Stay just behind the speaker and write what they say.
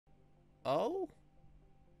Oh?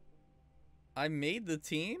 I made the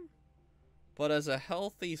team, but as a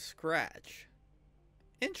healthy scratch.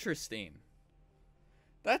 Interesting.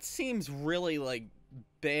 That seems really like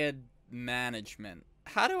bad management.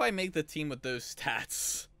 How do I make the team with those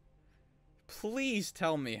stats? Please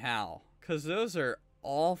tell me how, because those are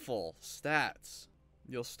awful stats.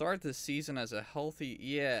 You'll start the season as a healthy...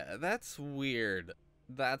 Yeah, that's weird.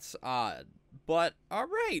 That's odd. But,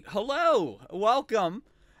 alright, hello! Welcome!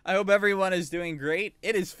 I hope everyone is doing great.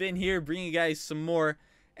 It is Finn here, bringing you guys some more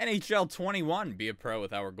NHL 21. Be a pro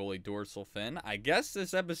with our goalie Dorsal Finn. I guess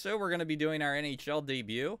this episode we're going to be doing our NHL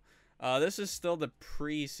debut. This is still the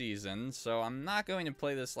preseason, so I'm not going to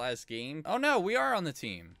play this last game. Oh no, we are on the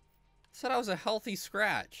team. Said I was a healthy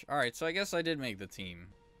scratch. Alright, so I guess I did make the team.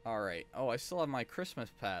 Alright. Oh, I still have my Christmas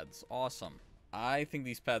pads. Awesome. I think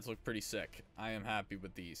these pads look pretty sick. I am happy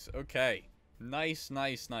with these. Okay. Nice,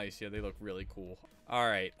 nice, nice. Yeah, they look really cool.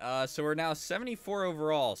 Alright, so we're now 74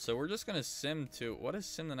 overall. So we're just gonna sim to... What is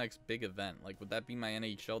sim the next big event? Like, would that be my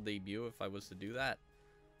NHL debut if I was to do that?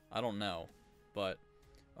 I don't know. But...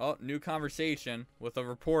 Oh, new conversation with a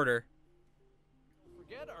reporter.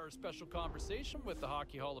 Forget our special conversation with the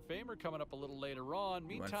Hockey Hall of Famer coming up a little later on.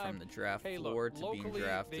 We Meantime, went from the draft hey, floor look, to being locally,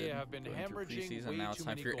 drafted. they have been hemorrhaging way now too it's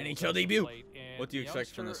time many for your goals NHL debut. late, What do you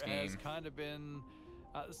expect from this game? Has kind of been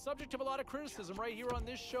the subject of a lot of criticism right here on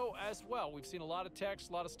this show as well. We've seen a lot of text,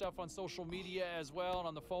 a lot of stuff on social media as well, and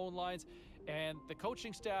on the phone lines. And the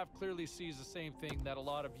coaching staff clearly sees the same thing that a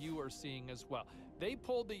lot of you are seeing as well. They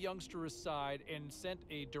pulled the youngster aside and sent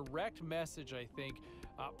a direct message, I think,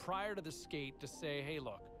 prior to the skate to say, hey,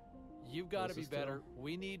 look, you've got to be better.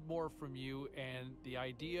 We need more from you. And the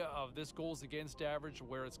idea of this goals against average,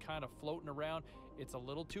 where it's kind of floating around, it's a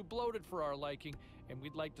little too bloated for our liking, and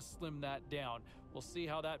we'd like to slim that down. We'll see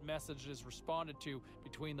how that message is responded to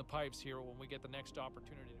between the pipes here when we get the next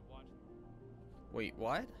opportunity to watch. Wait,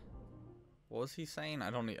 what? What was he saying?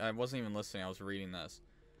 I wasn't even listening. I was reading this.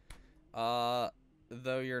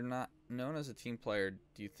 Though you're not known as a team player,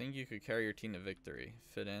 do you think you could carry your team to victory?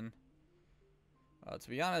 Fit in? To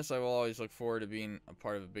be honest, I will always look forward to being a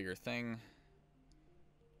part of a bigger thing.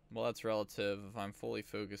 Well, that's relative. If I'm fully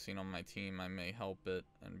focusing on my team, I may help it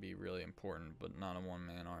and be really important, but not a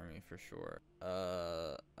one-man army for sure.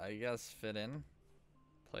 I guess fit in.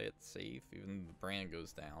 Play it safe, even if the brand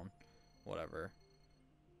goes down. Whatever.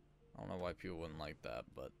 I don't know why people wouldn't like that,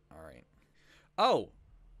 but alright. Oh!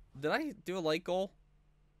 Did I do a like goal?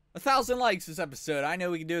 1,000 likes this episode. I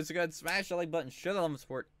know we can do it, so go ahead and smash the like button, show the love and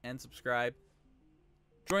support, and subscribe.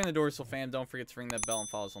 Join the Dorsal fam. Don't forget to ring that bell and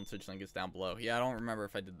follow us on Twitch. Link is down below. Yeah, I don't remember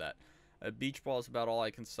if I did that. Beach ball is about all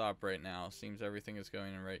I can stop right now. Seems everything is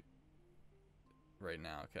going in right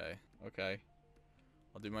now. Okay. Okay.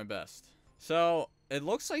 I'll do my best. So, it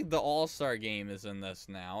looks like the All-Star game is in this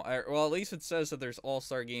now. Well, at least it says that there's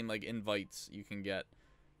All-Star game, like, invites you can get.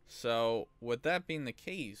 So, with that being the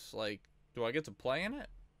case, like, do I get to play in it?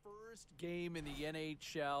 First game in the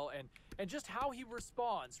NHL, and just how he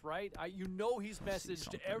responds, right? You know he's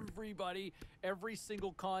messaged everybody, every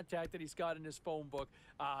single contact that he's got in his phone book.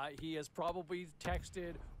 He has probably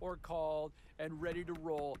texted or called and ready to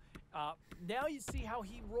roll. Now you see how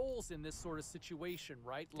he rolls in this sort of situation,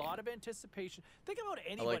 right? A lot of anticipation. Think about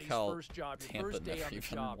anybody's first job, your first day on the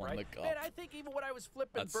job, right? Man, I think even when I was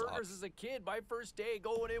flipping burgers as a kid, my first day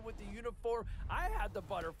going in with the uniform, I had the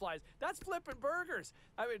butterflies. That's flipping burgers.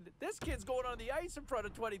 I mean, this kid's going on the ice in front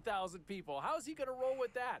of 20,000 people. How's he going to roll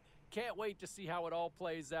with that? Can't wait to see how it all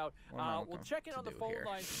plays out. We'll check in on the phone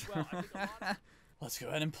lines as well. I think a lot of Let's go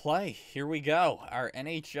ahead and play. Here we go. Our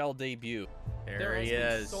NHL debut. There he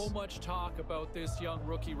is. Been so much talk about this young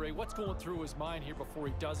rookie, Ray. What's going through his mind here before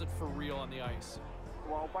he does it for real on the ice?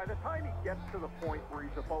 Well, by the time he gets to the point where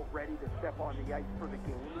he's about ready to step on the ice for the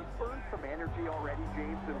game, he's burned some energy already,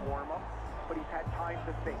 James, in warm-up, but he's had time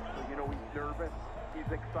to think. So, you know, he's nervous,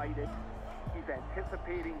 he's excited, he's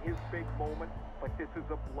anticipating his big moment, but this is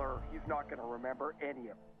a blur. He's not going to remember any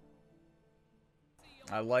of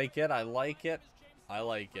it. I like it. I like it. I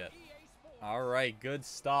like it. All right, good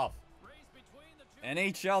stuff.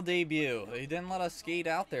 NHL debut. They didn't let us skate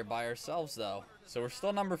out there by ourselves, though. So we're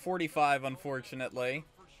still number 45, unfortunately.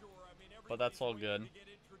 But that's all good.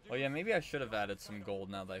 Oh, yeah, maybe I should have added some gold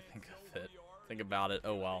now that I think of it. Think about it.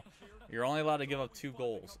 Oh, well. You're only allowed to give up 2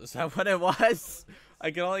 goals. Is that what it was?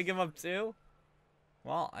 I can only give up 2?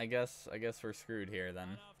 Well, I guess we're screwed here,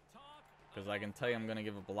 then. Because I can tell you I'm going to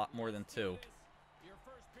give up a lot more than 2.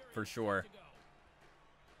 For sure.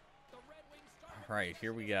 Alright,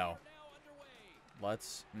 here we go.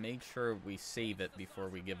 Let's make sure we save it before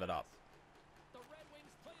we give it up.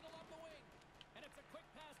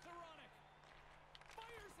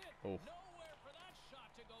 Oh.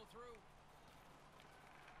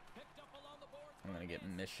 I'm going to get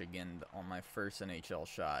Michigan on my first NHL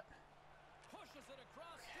shot.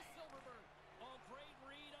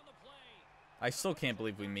 I still can't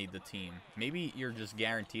believe we made the team. Maybe you're just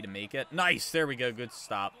guaranteed to make it. Nice! There we go. Good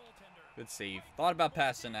stop. Good save. Thought about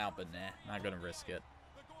passing out, but nah. Not going to risk it.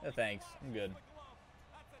 Yeah, thanks. I'm good.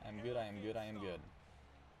 I'm good. I am good. I am good.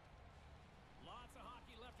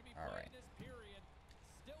 All right.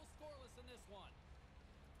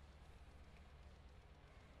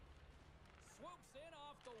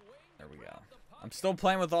 There we go. I'm still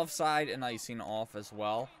playing with offside and icing off as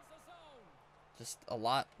well. Just a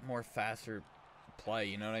lot more faster play,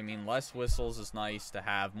 you know what I mean? Less whistles is nice to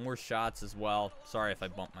have. More shots as well. Sorry if I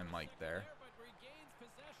bumped my mic there.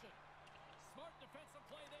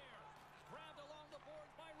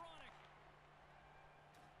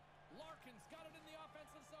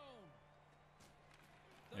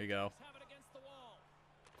 There you go.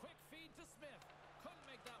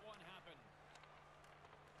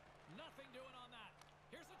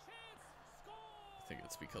 I think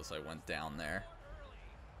it's because I went down there.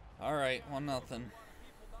 All right, 1-0.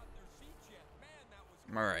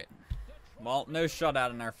 All right. Well, no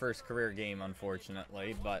shutout in our first career game,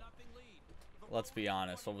 unfortunately, but let's be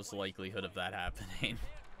honest. What was the likelihood of that happening?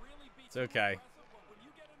 It's okay.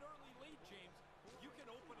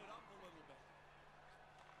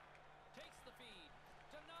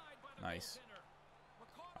 Nice.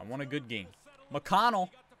 I want a good game. McConnell.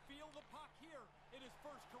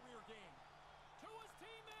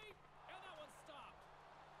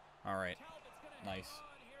 All right. Nice.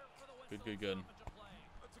 Good, good, good.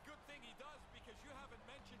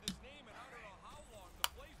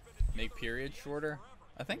 Make period shorter?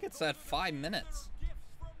 I think it's at 5 minutes.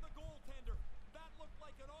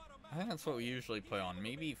 I think that's what we usually play on.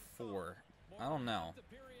 Maybe 4. I don't know.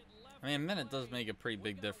 I mean, a minute does make a pretty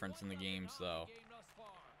big difference in the games, though.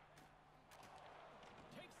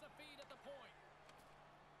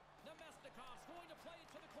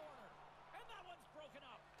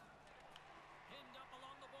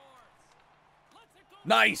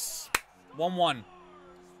 Nice! 1-1.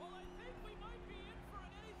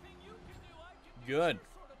 Good.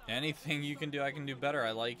 Anything you can do, I can do better.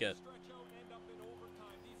 I like it.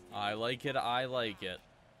 I like it. I like it.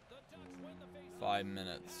 5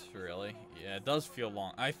 minutes, really? Yeah, it does feel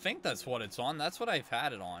long. I think that's what it's on. That's what I've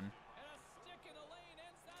had it on.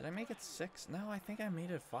 Did I make it 6? No, I think I made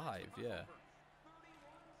it 5. Yeah.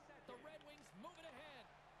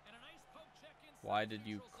 Why did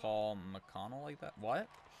you call McConnell like that? What?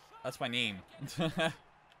 That's my name. It's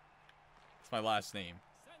my last name.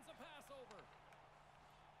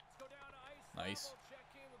 Nice.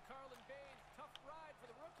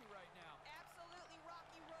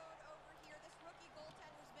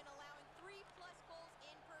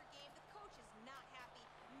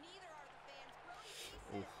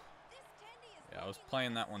 Oof. Yeah, I was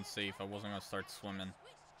playing that one safe. I wasn't going to start swimming.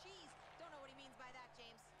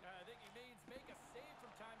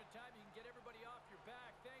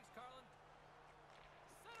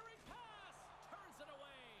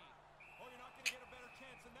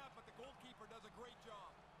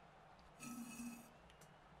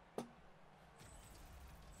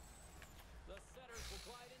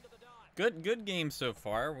 Good game so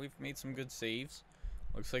far. We've made some good saves.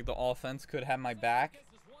 Looks like the offense could have my back.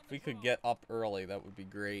 If we could get up early, that would be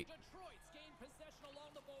great.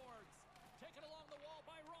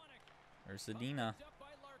 There's Zadina.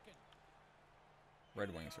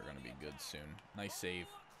 Red Wings are going to be good soon. Nice save.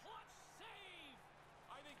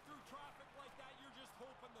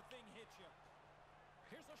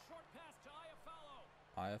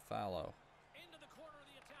 Iafallo.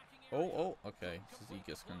 Oh, okay.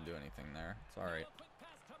 Zekas couldn't do anything there. It's alright.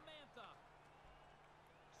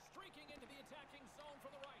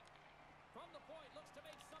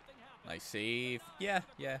 Nice save. Yeah,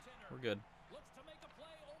 we're good.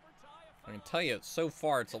 I can tell you, so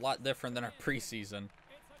far, it's a lot different than our preseason.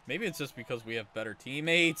 Maybe it's just because we have better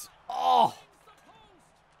teammates. Oh!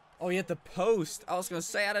 Oh, he hit the post. I was going to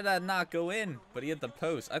say, how did that not go in? But he hit the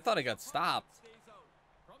post. I thought it got stopped.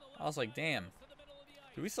 I was like, damn.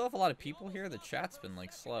 Do we still have a lot of people here? The chat's been,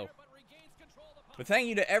 like, slow. But thank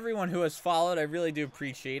you to everyone who has followed. I really do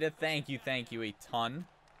appreciate it. Thank you a ton.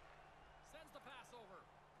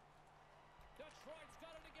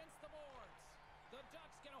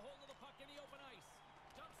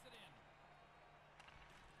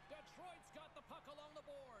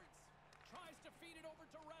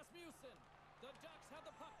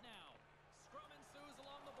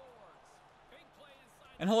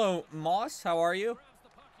 And hello, Moss. How are you?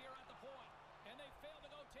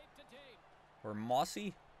 Or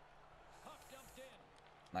Mossy.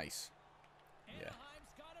 Nice. Yeah.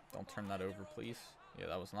 Don't turn that over, please. Yeah,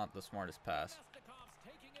 that was not the smartest pass.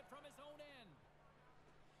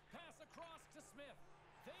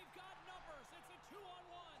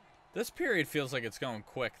 This period feels like it's going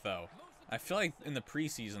quick, though. I feel like in the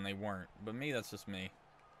preseason they weren't, but maybe that's just me.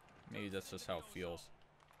 Maybe that's just how it feels.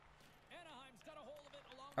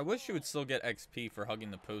 I wish you would still get XP for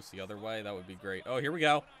hugging the post the other way. That would be great. Oh, here we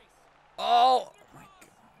go. Oh, my gosh.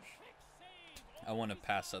 I want to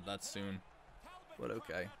pass that soon, but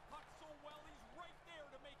okay.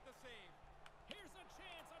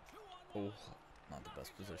 Oh, not the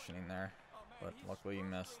best positioning there, but luckily he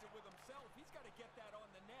missed.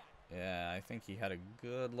 Yeah, I think he had a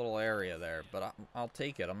good little area there, but I'll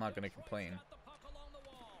take it. I'm not going to complain.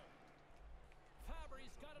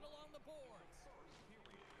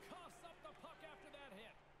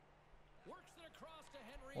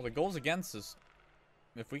 Well, the goals against us,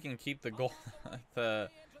 if we can keep the goal, the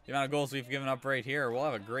amount of goals we've given up right here, we'll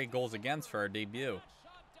have a great goals against for our debut.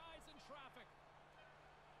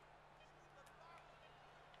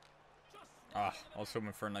 Ah, I was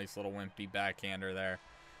hoping for a nice little wimpy backhander there.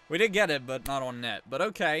 We did get it, but not on net. But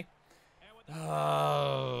okay.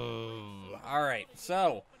 Oh, all right.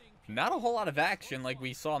 So, not a whole lot of action like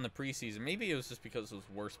we saw in the preseason. Maybe it was just because it was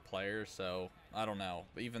worse players, so I don't know.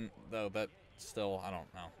 But even though that still, I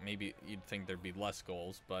don't know. Maybe you'd think there'd be less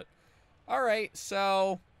goals, but all right.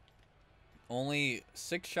 So, only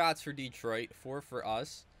 6 shots for Detroit, 4 for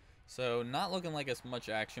us. So, not looking like as much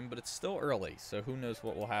action, but it's still early. So, who knows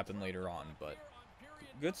what will happen later on. But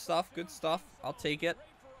good stuff, good stuff. I'll take it.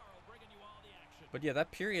 But yeah,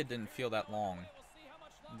 that period didn't feel that long.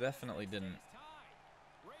 Definitely didn't.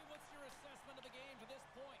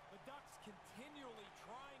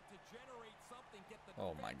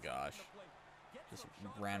 Oh my gosh. Just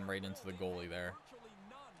ran right into the goalie there.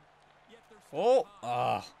 Oh!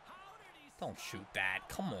 Don't shoot that.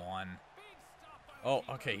 Come on. Oh,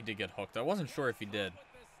 okay, he did get hooked. I wasn't sure if he did.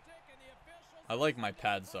 I like my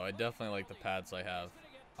pads, though. I definitely like the pads I have.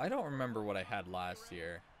 I don't remember what I had last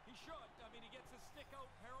year.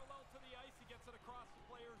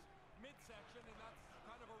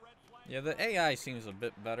 Yeah, the AI seems a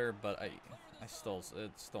bit better, but it's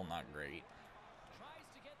still not great.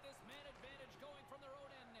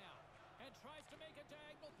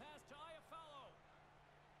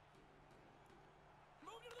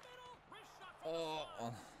 Oh,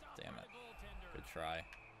 damn it. Good try.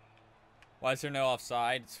 Why is there no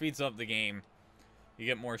offside? Speeds up the game. You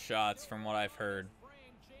get more shots from what I've heard.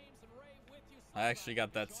 I actually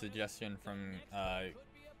got that suggestion from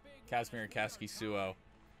Kazimir Kaskisuo,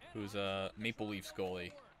 who's a Maple Leafs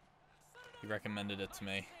goalie. He recommended it to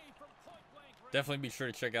me. Definitely be sure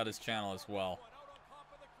to check out his channel as well.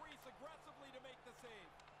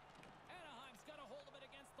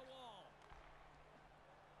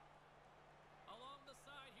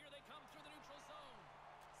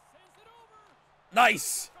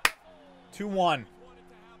 Nice! 2-1.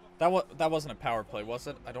 That wasn't a power play, was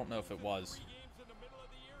it? I don't know if it was.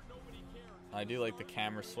 I do like the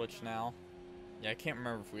camera switch now. Yeah, I can't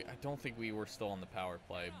remember if I don't think we were still on the power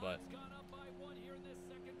play, but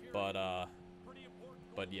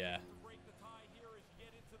yeah.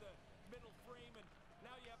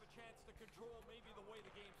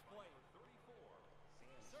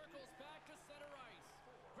 Circles back to center ice.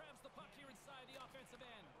 Grabs the puck here inside the offensive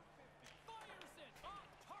end. Fires it off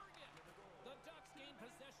target. The Ducks gain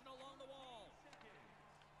possession along the wall.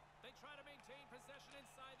 They try to maintain possession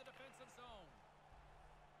inside the defensive zone.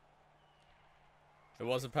 It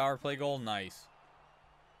was a power play goal. Nice.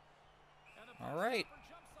 All right.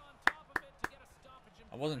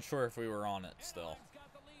 I wasn't sure if we were on it still.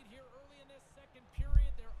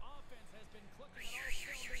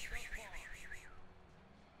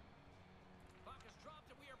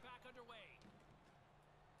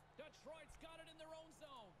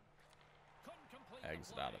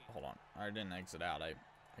 Exit out. Hold on. I didn't exit out. I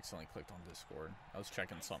accidentally clicked on Discord. I was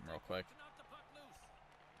checking something real quick.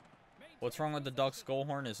 What's wrong with the Ducks' goal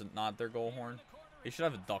horn? Is it not their goal horn? They should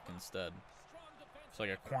have a duck instead. It's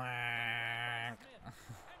like a quack.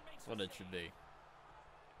 That's what it should be.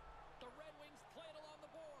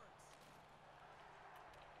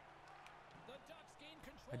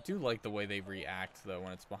 I do like the way they react, though,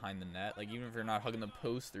 when it's behind the net. Like, even if you're not hugging the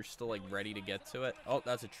post, they're still, like, ready to get to it. Oh,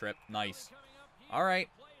 that's a trip. Nice. All right.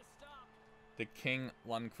 The King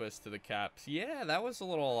Lundqvist to the Caps. Yeah, that was a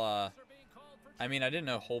little, I mean, I didn't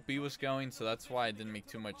know Holtby was going, so that's why it didn't make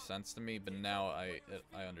too much sense to me, but now I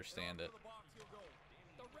understand it.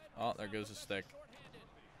 Oh, there goes a stick.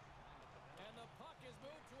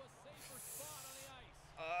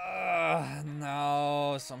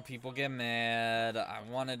 some people get mad. I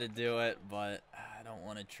wanted to do it, but I don't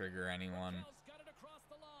want to trigger anyone.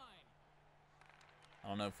 I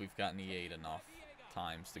don't know if we've gotten the 8 enough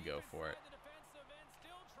times to go for it.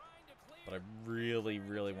 But I really,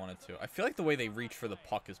 really wanted to. I feel like the way they reach for the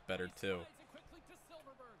puck is better, too.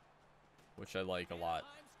 Which I like a lot.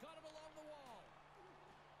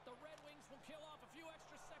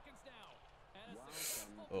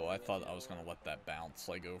 Oh, I thought I was going to let that bounce,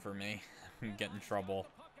 like, over me. Get in trouble.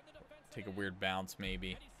 Take a weird bounce,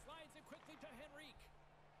 maybe.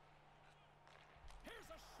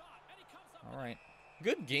 Alright.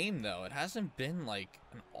 Good game, though. It hasn't been, like,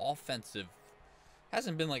 an offensive...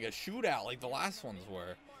 Hasn't been, like, a shootout like the last ones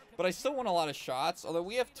were. But I still won a lot of shots. Although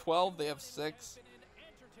we have 12, they have 6.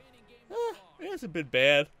 It hasn't been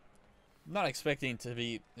bad. I'm not expecting to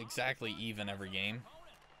be exactly even every game.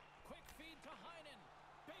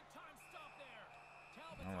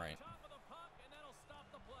 Alright.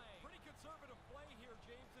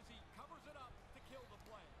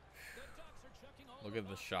 Look at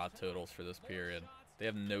the shot totals for this period. They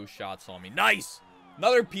have no shots on me. Nice!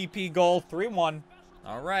 Another PP goal. 3-1.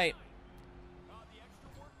 Alright.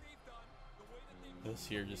 This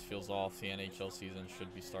here just feels off. The NHL season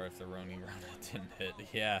should be started if the Roni run didn't hit.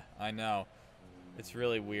 Yeah, I know. It's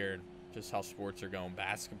really weird just how sports are going.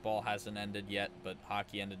 Basketball hasn't ended yet, but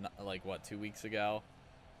hockey ended, like, what, 2 weeks ago?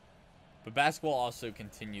 But basketball also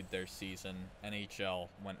continued their season. NHL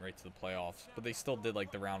went right to the playoffs. But they still did,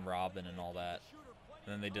 like, the round robin and all that.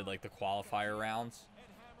 And then they did, like, the qualifier rounds.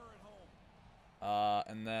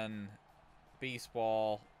 And then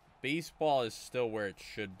baseball. Baseball is still where it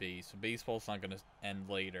should be. So baseball's not going to end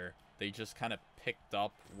later. They just kind of picked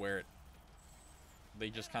up where it...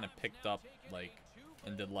 They just kind of picked up, like,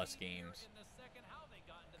 and did less games.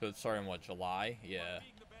 So it's starting, what, July? Yeah.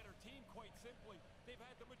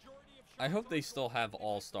 I hope they still have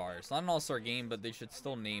All-Stars. Not an All-Star game, but they should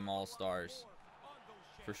still name All-Stars.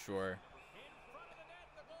 For sure.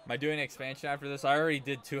 Am I doing expansion after this? I already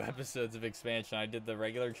did 2 episodes of expansion. I did the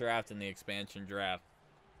regular draft and the expansion draft.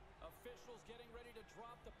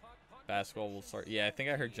 Basketball will start. Yeah, I think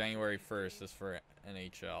I heard January 1st is for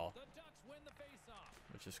NHL.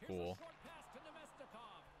 Which is cool.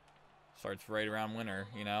 Starts right around winter,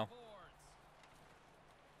 you know?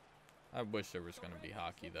 I wish there was going to be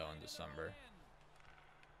hockey, though, in December.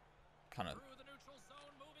 Kind of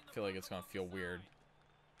feel like it's going to feel weird.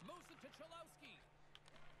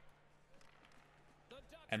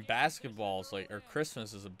 And basketball's like, or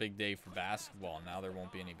Christmas is a big day for basketball, and now there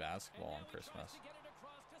won't be any basketball on Christmas.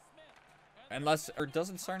 Unless, or does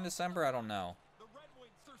it start in December? I don't know.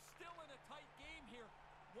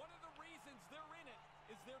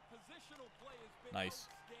 Nice.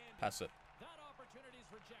 Pass it.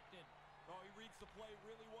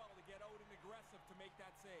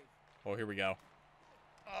 Oh, here we go.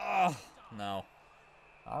 Oh, no.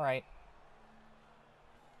 All right.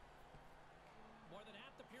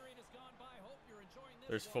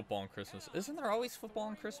 There's football on Christmas. Isn't there always football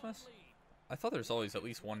on Christmas? I thought there's always at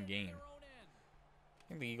least one game. I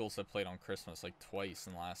think the Eagles have played on Christmas like twice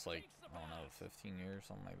in the last, like, I don't know, 15 years,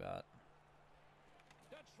 something like that.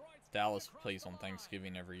 Dallas plays on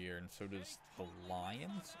Thanksgiving every year, and so does the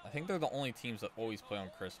Lions. I think they're the only teams that always play on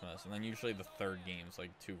Christmas, and then usually the third game's like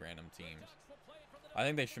 2 random teams. I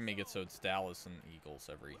think they should make it so it's Dallas and Eagles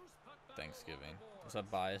every Thanksgiving. Is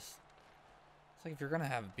that biased? It's like if you're going to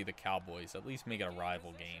have it be the Cowboys, at least make it a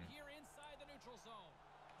rival game.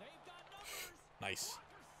 Nice.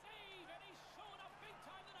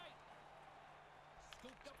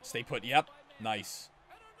 Stay put. Yep. Nice.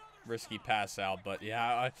 Risky pass out, but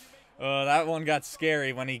yeah, that one got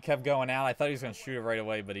scary when he kept going out. I thought he was going to shoot it right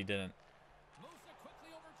away, but he didn't.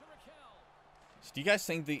 So do you guys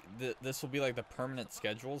think this will be like the permanent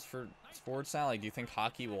schedules for sports now? Like, do you think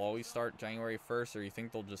hockey will always start January 1st, or do you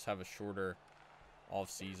think they'll just have a shorter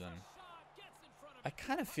off-season? I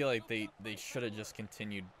kind of feel like they should have just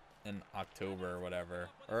continued in October or whatever,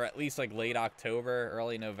 or at least like late October,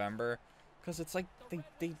 early November, because it's like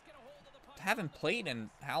they haven't played in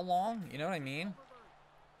how long? You know what I mean?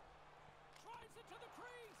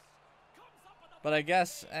 But I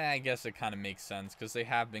guess it kind of makes sense because they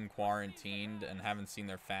have been quarantined and haven't seen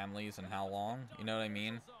their families in how long? You know what I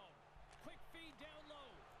mean?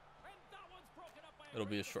 It'll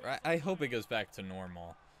be a short... I hope it goes back to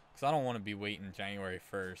normal because I don't want to be waiting January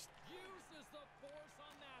 1st.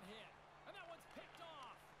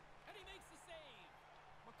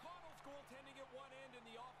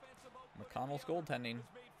 McConnell's goaltending.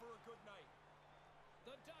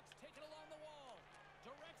 The Ducks take it along the wall.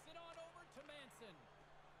 Directs it on over to Manson.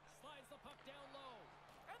 Slides the puck down low.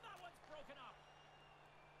 And that one's broken up.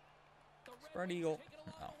 Spread eagle.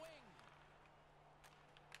 No.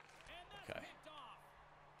 Okay.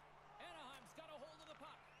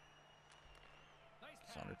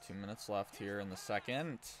 It's under 2 minutes left here in the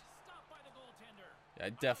second. Yeah, I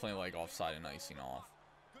definitely like offside and icing off.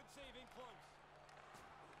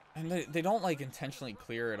 And they don't like intentionally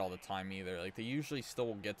clear it all the time either. Like they usually still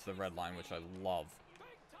will get to the red line, which I love.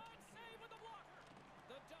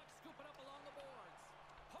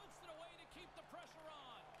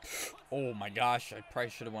 Oh my gosh, I probably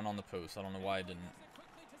should have went on the post. I don't know why I didn't.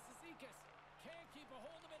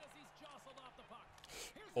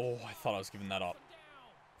 Oh, I thought I was giving that up.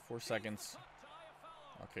 4 seconds.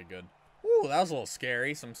 Okay, good. Ooh, that was a little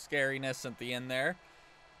scary. Some scariness at the end there.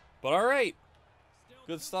 But all right.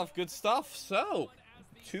 Good stuff, good stuff. So,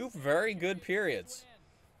 2 very good periods.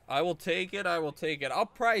 I will take it, I will take it. I'll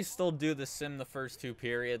probably still do the sim the first 2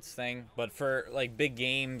 periods thing. But for, like, big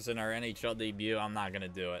games in our NHL debut, I'm not going to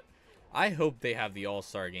do it. I hope they have the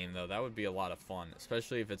All-Star game, though. That would be a lot of fun.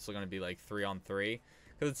 Especially if it's going to be, like, 3-on-3.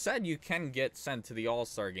 Because it said you can get sent to the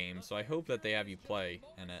All-Star game. So I hope that they have you play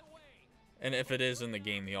in it. And if it is in the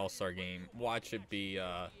game, the All-Star game, watch it be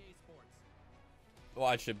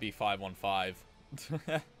 5-on-5.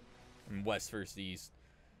 And West versus East.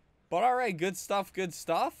 But alright, good stuff, good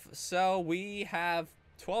stuff. So we have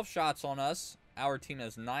 12 shots on us. Our team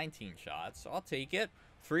has 19 shots. So I'll take it.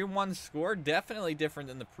 3-1 score. Definitely different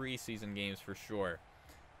than the preseason games for sure.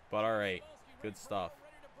 But alright, good stuff.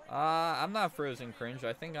 I'm not frozen cringe.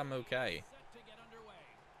 I think I'm okay.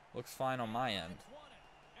 Looks fine on my end.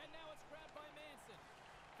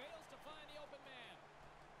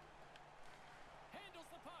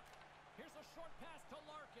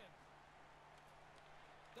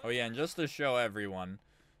 Oh yeah, and just to show everyone,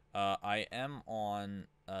 I am on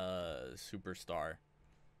Superstar.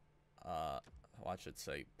 Watch it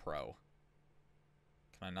say Pro.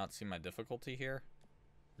 Can I not see my difficulty here?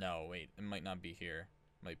 No, wait, it might not be here.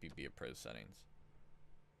 Might be a Pro settings.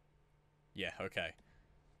 Yeah, okay.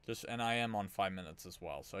 And I am on 5 minutes as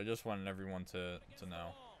well, so I just wanted everyone to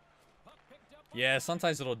know. Yeah,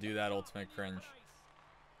 sometimes it'll do that, Ultimate Cringe.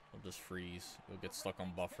 It'll just freeze. You'll get stuck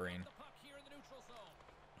on buffering.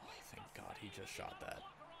 Thank God he just shot that.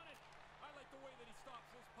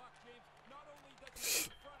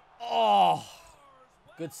 Oh!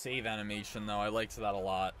 Good save animation, though. I liked that a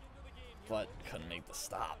lot. But couldn't make the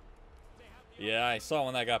stop. Yeah, I saw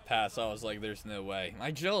when that got past, I was like, there's no way. My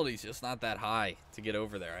agility's just not that high to get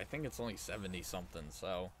over there. I think it's only 70-something,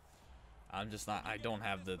 so... I'm just not... I don't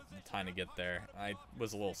have the time to get there. I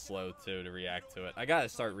was a little slow, too, to react to it. I gotta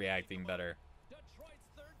start reacting better.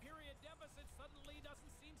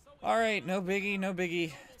 Alright, no biggie, no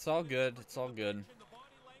biggie. It's all good, it's all good.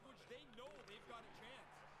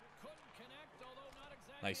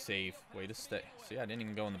 Nice save. Way to stay. See, I didn't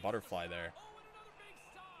even go in the butterfly there.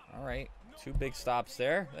 Alright, 2 big stops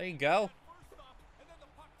there. There you go.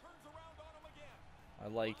 I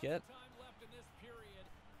like it.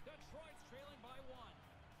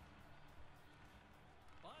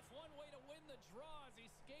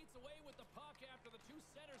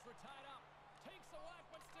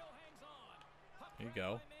 There you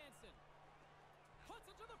go.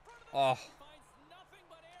 Oh.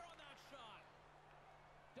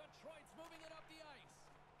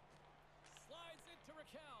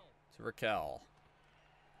 To Raquel.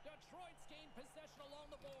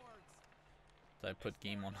 Did I put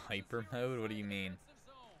game on hyper mode? What do you mean?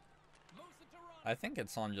 I think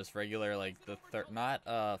it's on just regular, like the third, not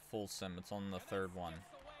full sim. It's on the third one.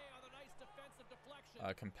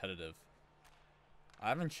 Competitive. I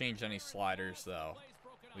haven't changed any sliders though,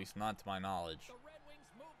 at least not to my knowledge.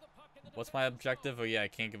 What's my objective? Oh yeah, I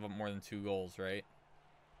can't give up more than 2 goals, right?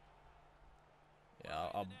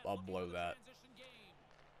 Yeah, I'll blow that.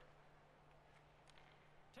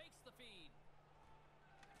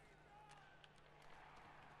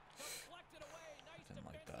 Didn't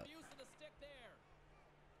like that.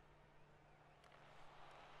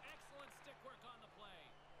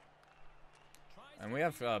 And we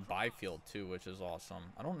have Byfield too, which is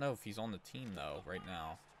awesome. I don't know if he's on the team though right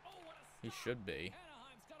now. He should be.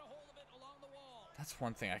 That's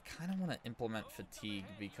one thing. I kind of want to implement fatigue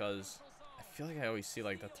because I feel like I always see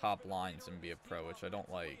like the top lines and be a pro, which I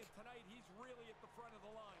don't like.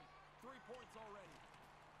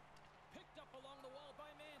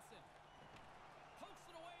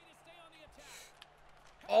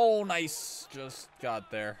 Oh, nice. Just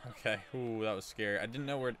got there. Okay. Ooh, that was scary. I didn't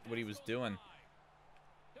know what he was doing.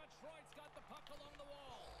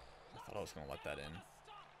 I thought I was going to let that in.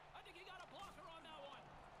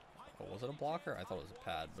 Oh, was it a blocker? I thought it was a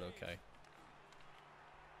pad, but okay.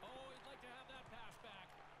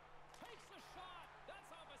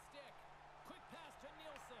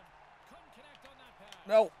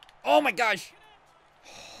 No. Oh my gosh.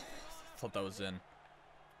 Thought that was in.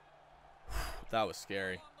 That was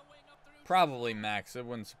scary. Probably Max. It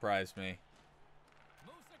wouldn't surprise me.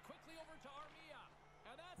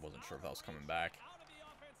 Wasn't sure if I was coming back.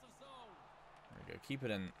 There we go. Keep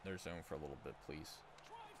it in their zone for a little bit, please.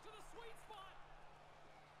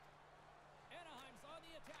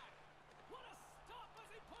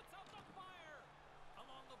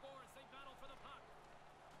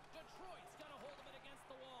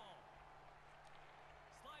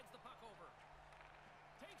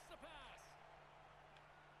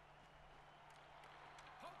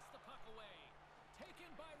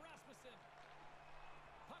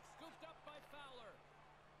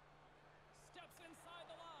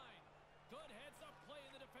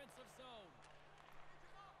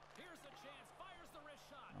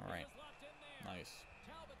 Alright. Nice.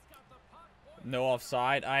 No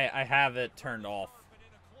offside. I have it turned off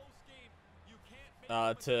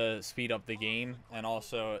to speed up the game, and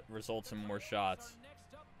also it results in more shots.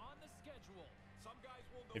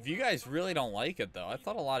 If you guys really don't like it, though, I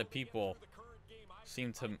thought a lot of people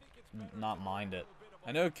seem to not mind it.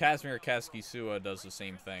 I know Kazimir Kaskisuo does the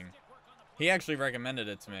same thing. He actually recommended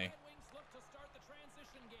it to me.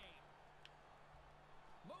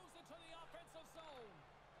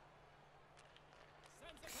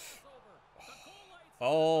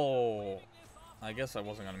 Oh, I guess I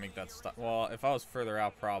wasn't going to make that stop. Well, if I was further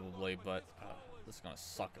out, probably, but this is going to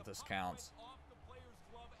suck if this counts.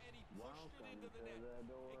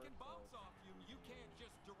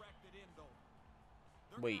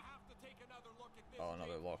 Wait. Oh,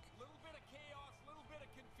 another look.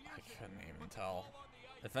 I couldn't even tell.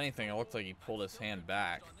 If anything, it looked like he pulled his hand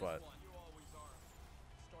back, but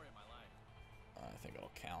I think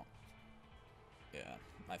it'll count. Yeah,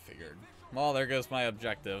 I figured. Well, there goes my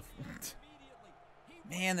objective.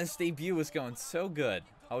 Man, this debut was going so good.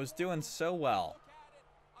 I was doing so well.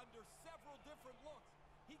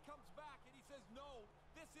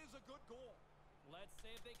 Let's see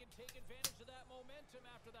if they can take advantage of that momentum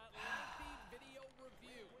after that lengthy video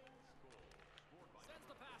review. Sends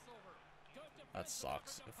the pass over. That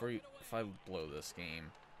sucks. If I blow this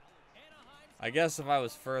game. I guess if I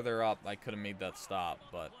was further up, I could have made that stop,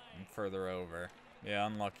 but I'm further over. Yeah,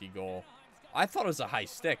 unlucky goal. I thought it was a high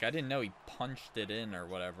stick. I didn't know he punched it in or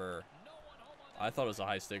whatever. I thought it was a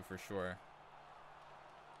high stick for sure.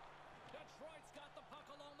 Detroit's got the puck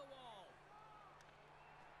along the wall.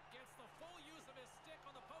 Gets the full use of his stick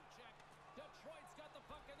on the poke check. Detroit's got the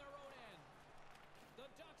puck in their own end.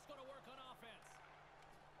 The Ducks going to work on offense.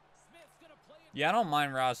 Smith's going to play it. Yeah, I don't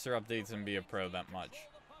mind roster updates and be a pro that much.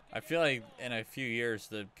 I feel like in a few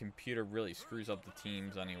years the computer really screws up the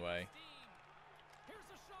teams anyway.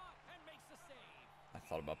 I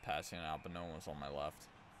thought about passing it out, but no one was on my left.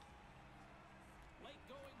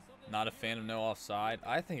 Not a fan of no offside.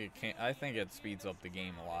 I think it speeds up the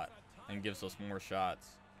game a lot and gives us more shots.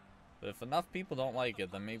 But if enough people don't like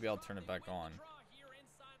it, then maybe I'll turn it back on.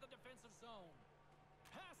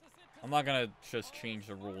 I'm not gonna just change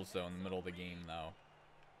the rules though in the middle of the game though.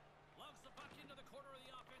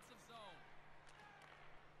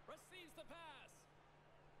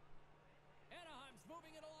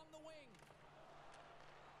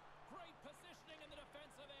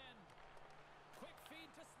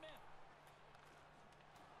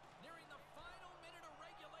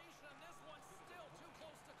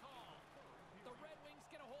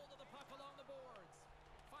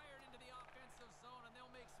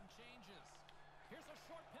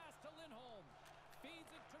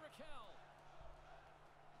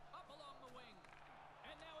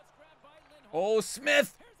 Oh,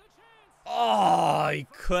 Smith! Oh, he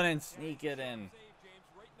couldn't sneak it in.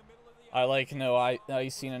 I like no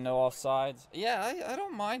icing and no offsides. Yeah, I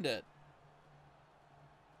don't mind it.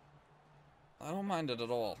 I don't mind it at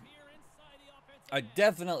all. I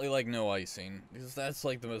definitely like no icing, because that's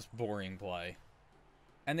like the most boring play.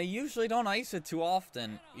 And they usually don't ice it too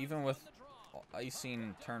often, even with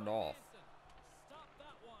icing turned off.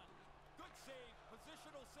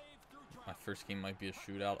 My first game might be a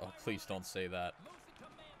shootout. Oh, please don't say that.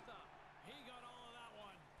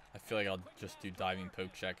 I feel like I'll just do diving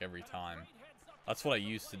poke check every time. That's what I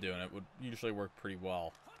used to do, and it would usually work pretty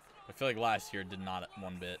well. I feel like last year it did not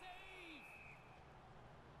one bit.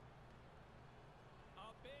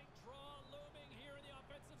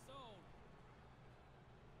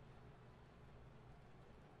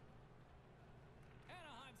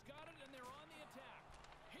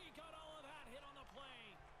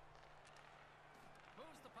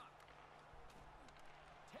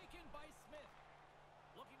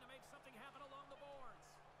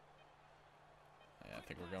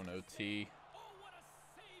 I think we're going OT.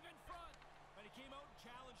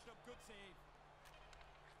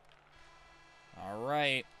 All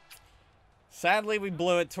right. Sadly, we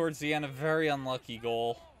blew it towards the end. A very unlucky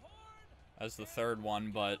goal as the third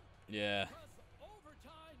one, but yeah.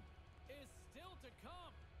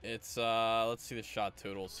 It's, let's see the shot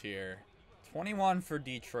totals here. 21 for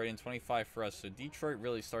Detroit and 25 for us. So Detroit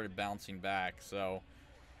really started bouncing back. So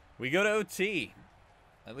we go to OT.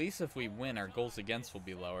 At least if we win, our goals against will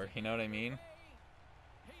be lower. You know what I mean?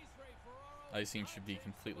 Icing should be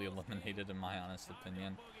completely eliminated in my honest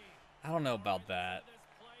opinion. I don't know about that.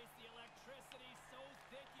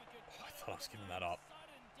 Oh, I thought I was giving that up.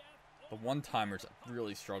 The one-timers I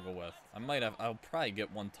really struggle with. I'll probably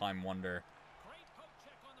get one-time wonder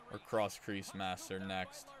or cross-crease master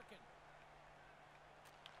next.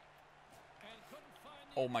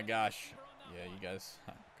 Oh my gosh. Yeah, you guys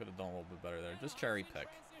could have done a little bit better there. Just cherry pick.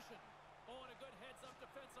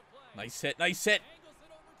 Nice hit, nice hit.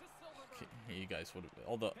 Okay, you guys would have,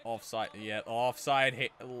 all the offside, yeah, offside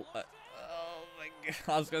hit. Oh my god,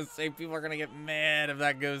 I was gonna say people are gonna get mad if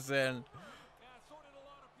that goes in.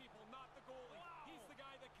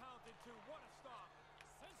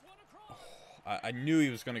 Oh, I knew he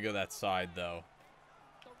was gonna go that side though.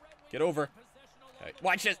 Get over. Okay,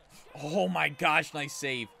 watch it. Oh my gosh, nice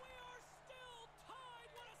save.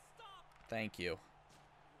 Thank you.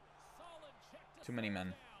 Too many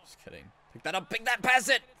men. Just kidding. Pick that up. Pick that. Pass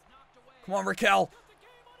it. Come on, Raquel.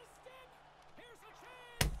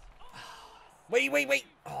 Wait, wait, wait.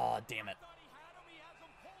 Oh, damn it.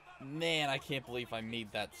 Man, I can't believe I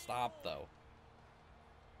made that stop, though.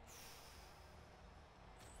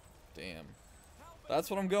 Damn. That's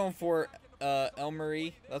what I'm going for,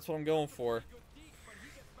 Elmarie. That's what I'm going for.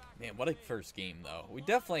 Man, what a first game, though. We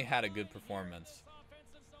definitely had a good performance.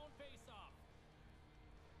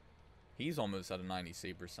 He's almost at a 90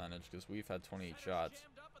 save percentage because we've had 28 shots.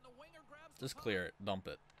 Just clear it. Dump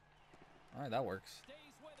it. All right, that works.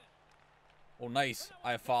 Oh, nice.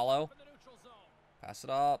 I follow. Pass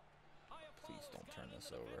it up. Please don't turn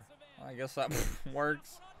this over. I guess that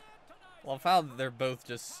works. Love how they're both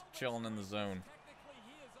just chilling in the zone.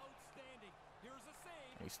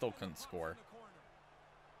 We still couldn't score.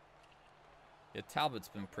 Yeah, Talbot's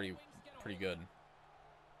been pretty good.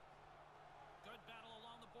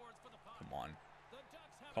 Come on.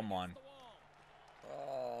 Come on.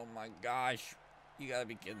 Oh my gosh. You gotta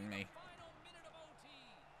be kidding me.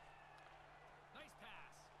 Nice pass.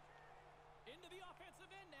 Into the offensive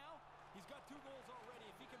end now. He's got 2 goals already.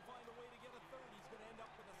 If he can find a way to get a third, he's going to end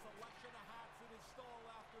up with a selection of hats in his stall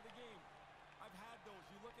after the game. I've had those.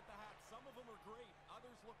 You look at the hats. Some of them are great.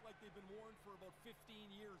 Others look like they've been worn for about 15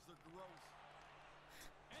 years. They're gross.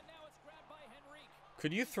 And now it's grabbed by Henrique.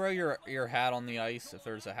 Could you throw your hat on the ice if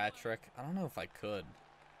there's a hat trick? I don't know if I could.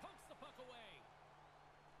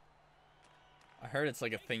 I heard it's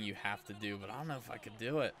like a thing you have to do, but I don't know if I could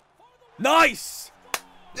do it. Nice!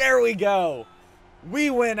 There we go. We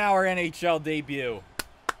win our NHL debut.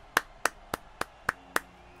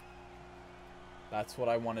 That's what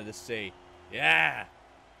I wanted to see. Yeah.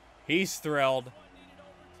 He's thrilled.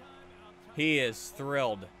 He is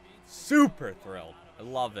thrilled. Super thrilled. I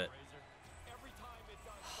love it.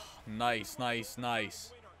 Nice, nice,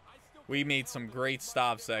 nice. We made some great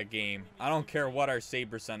stops that game. I don't care what our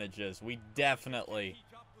save percentage is. We definitely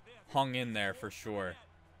hung in there for sure.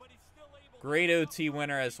 Great OT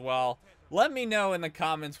winner as well. Let me know in the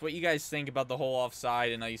comments what you guys think about the whole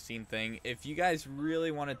offside and icing thing. If you guys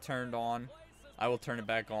really want it turned on, I will turn it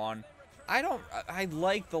back on. I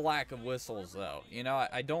like the lack of whistles though. You know,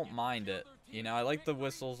 I don't mind it. You know, I like the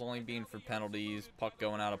whistles only being for penalties, puck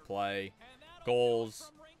going out of play,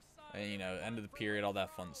 goals, and, you know, end of the period, all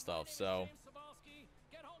that fun stuff. So,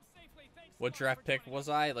 what draft pick was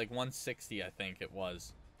I? Like 160, I think it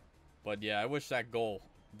was. But yeah, I wish that goal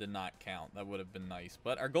did not count. That would have been nice.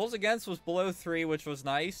 But our goals against was below 3, which was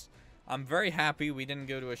nice. I'm very happy we didn't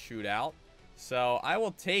go to a shootout. So, I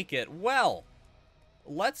will take it. Well,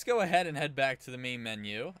 let's go ahead and head back to the main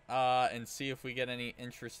menu and see if we get any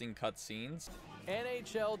interesting cutscenes.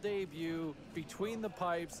 NHL debut, between the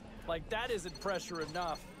pipes. Like, that isn't pressure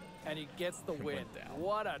enough. And he gets the win.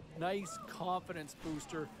 What a nice confidence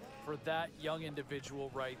booster for that young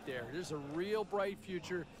individual right there. There's a real bright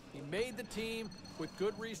future. He made the team with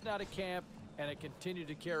good reason out of camp, and it continued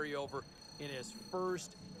to carry over in his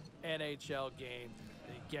first NHL game.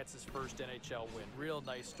 And he gets his first NHL win. Real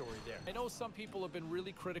nice story there. I know some people have been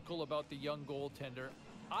really critical about the young goaltender.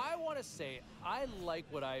 I want to say I like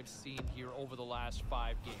what I've seen here over the last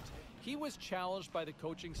 5 games. He was challenged by the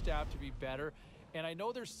coaching staff to be better. And I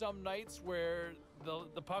know there's some nights where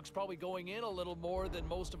the puck's probably going in a little more than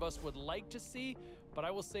most of us would like to see, but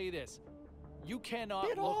I will say this. You cannot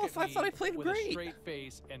Get look off. at I me thought I played with great. a straight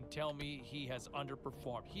face and tell me he has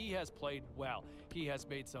underperformed. He has played well. He has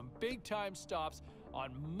made some big-time stops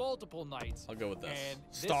on multiple nights. I'll go with this. And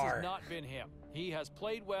this Star. has not been him. He has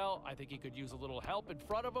played well. I think he could use a little help in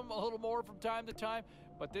front of him a little more from time to time.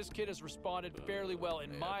 But this kid has responded fairly well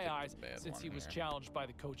in my eyes since he was challenged by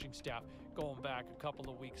the coaching staff going back a couple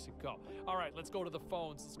of weeks ago. All right, let's go to the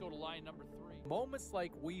phones. Let's go to line number 3. Moments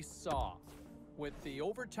like we saw with the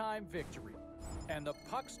overtime victory and the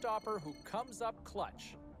puck stopper who comes up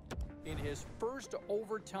clutch in his first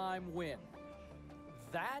overtime win.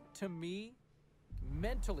 That, to me,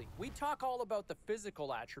 mentally, we talk all about the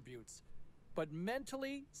physical attributes, but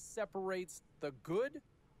mentally separates the good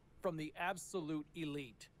from the absolute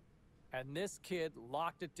elite. And this kid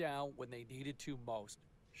locked it down when they needed to most.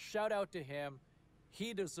 Shout out to him.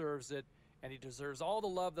 He deserves it, and he deserves all the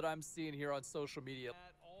love that I'm seeing here on social media.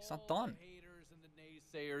 He's not done. The haters and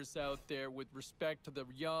the naysayers out there with respect to the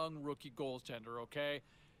young rookie goaltender, okay?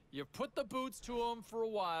 You've put the boots to him for a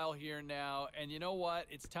while here now, and you know what?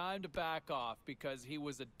 It's time to back off because he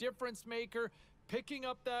was a difference maker, picking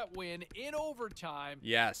up that win in overtime.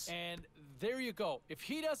 Yes. And there you go. If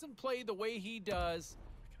he doesn't play the way he does,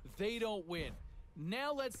 they don't win.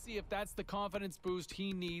 Now let's see if that's the confidence boost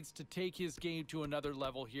he needs to take his game to another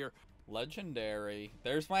level here. Legendary.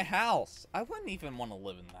 There's my house. I wouldn't even want to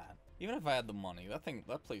live in that. Even if I had the money.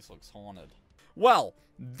 That place looks haunted. Well,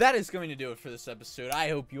 that is going to do it for this episode. I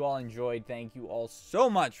hope you all enjoyed. Thank you all so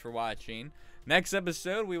much for watching. Next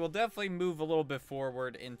episode, we will definitely move a little bit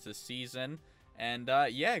forward into season. And,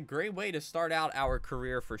 yeah, great way to start out our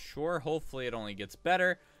career for sure. Hopefully it only gets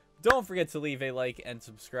better. Don't forget to leave a like and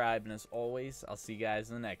subscribe. And as always, I'll see you guys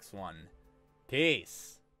in the next one.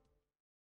 Peace.